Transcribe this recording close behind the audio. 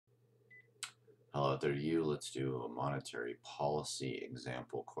Hello there, you. Let's do a monetary policy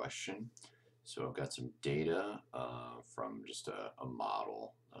example question. So I've got some data from just a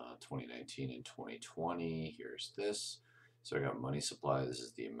model, 2019 and 2020. Here's this. So I got money supply. This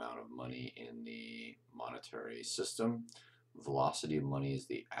is the amount of money in the monetary system. Velocity of money is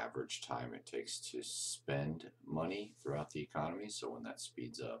the average time it takes to spend money throughout the economy. So when that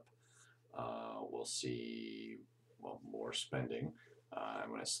speeds up, we'll see, well, more spending.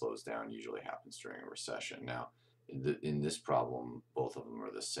 And when it slows down, usually happens during a recession. Now, in this problem, both of them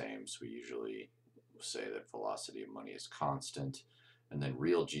are the same, so we usually say that velocity of money is constant, and then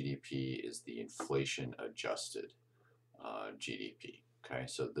real GDP is the inflation-adjusted GDP. Okay,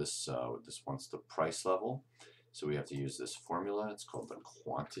 so this wants the price level, so we have to use this formula. It's called the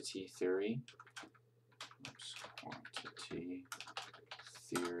quantity theory. Oops, quantity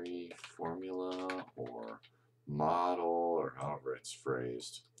theory formula or model, or however it's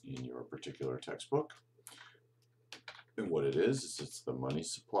phrased in your particular textbook. And what it is it's the money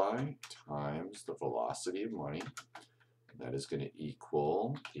supply times the velocity of money. That is going to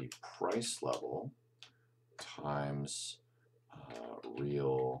equal the price level times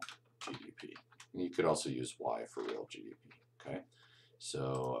real GDP. And you could also use Y for real GDP. Okay,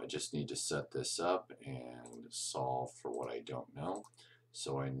 so I just need to set this up and solve for what I don't know.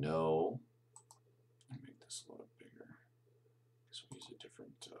 So I know, let me make this a little bigger, because we use a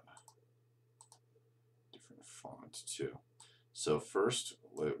different font too. So first,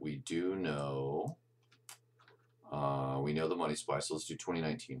 what we do know, we know the money supply, so let's do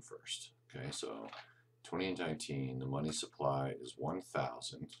 2019 first. Okay, so 2019, the money supply is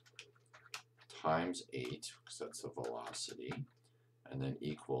 1,000 times 8, because that's the velocity, and then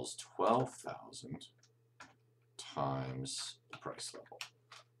equals 12,000 times the price level.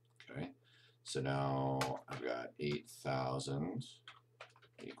 Okay, so now I've got 8,000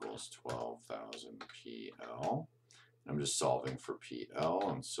 equals 12,000 PL. I'm just solving for PL,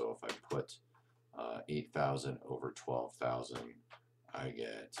 and so if I put 8,000 over 12,000, I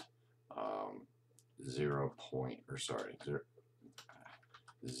get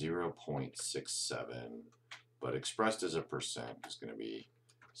 0.67, but expressed as a percent is going to be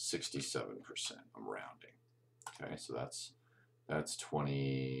 67%. I'm rounding. Okay, so that's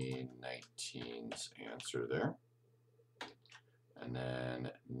 2019's answer there. And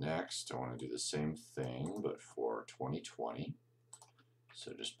then next, I want to do the same thing, but for 2020.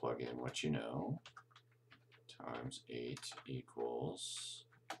 So just plug in what you know. Times 8 equals,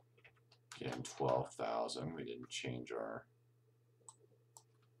 again, 12,000. We didn't change our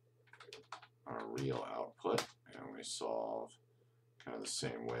real output. And we solve kind of the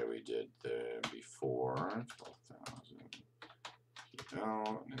same way we did before. 12,000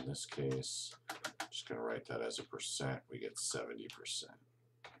 PL. And in this case, I'm just going to write that as a percent. We get 70%.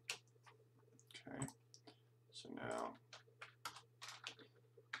 Okay, so now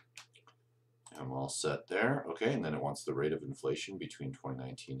I'm all set there. Okay, and then it wants the rate of inflation between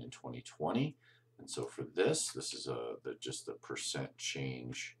 2019 and 2020. And so for this is just the percent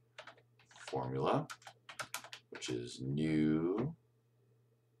change formula, which is new,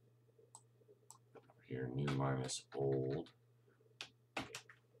 here, new minus old.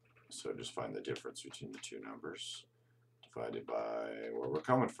 So just find the difference between the two numbers, divided by where we're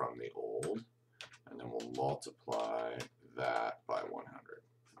coming from, the old, and then we'll multiply that by 100.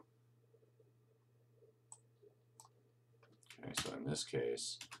 Okay, so in this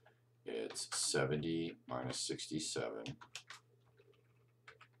case, it's 70 minus 67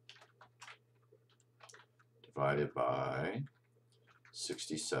 divided by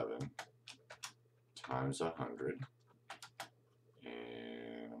 67 times 100.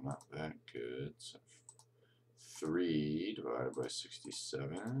 And I'm not that good. So 3 divided by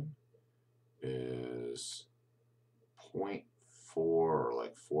 67 is 0.4, or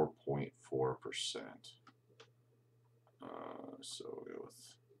like 4.4%. So we'll go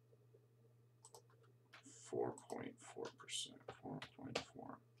with 4.4%,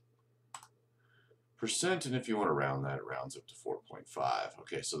 4.4%, and if you want to round that, it rounds up to 4.5.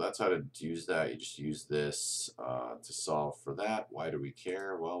 Okay, so that's how to use that. You just use this to solve for that. Why do we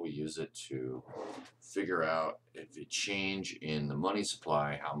care? Well, we use it to figure out if a change in the money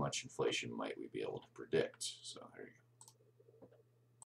supply, how much inflation might we be able to predict. So there you go.